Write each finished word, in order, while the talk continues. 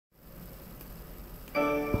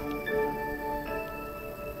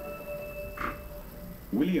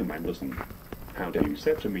Wihliem Andersen. How dare you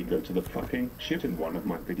say to me go to the fucking shit in one of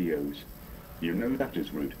my videos? You know that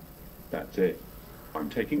is rude. That's it. I'm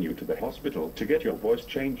taking you to the hospital to get your voice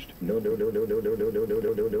changed. No.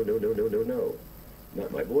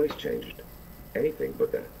 Not my voice changed. Anything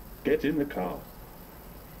but that. Get in the car.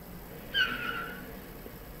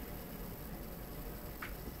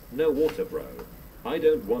 No water, bro. I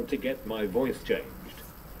don't want to get my voice changed.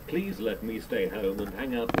 Please let me stay home and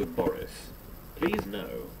hang out with Boris. Please no.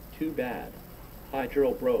 Too bad.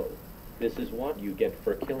 Hydro bro. This is what you get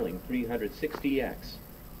for killing 360x.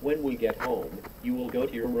 When we get home, you will go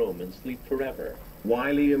to your room and sleep forever.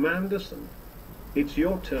 Wihliem Andersen. It's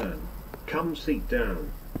your turn. Come sit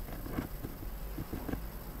down.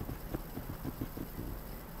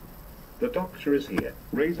 The doctor is here.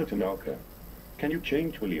 Razor to Erika. Can you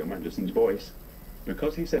change Wihliem Andersen's voice?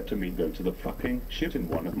 Because he said to me go to the fucking shit in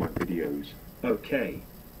one of my videos. Okay.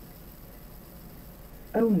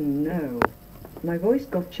 Oh no. My voice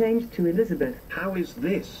got changed to Elizabeth. How is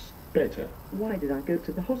this? Better. Why did I go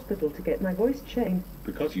to the hospital to get my voice changed?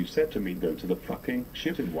 Because you said to me go to the fucking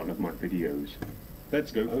shit in one of my videos.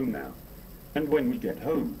 Let's go home now. And when we get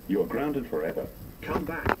home, you're grounded forever. Come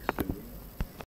back soon.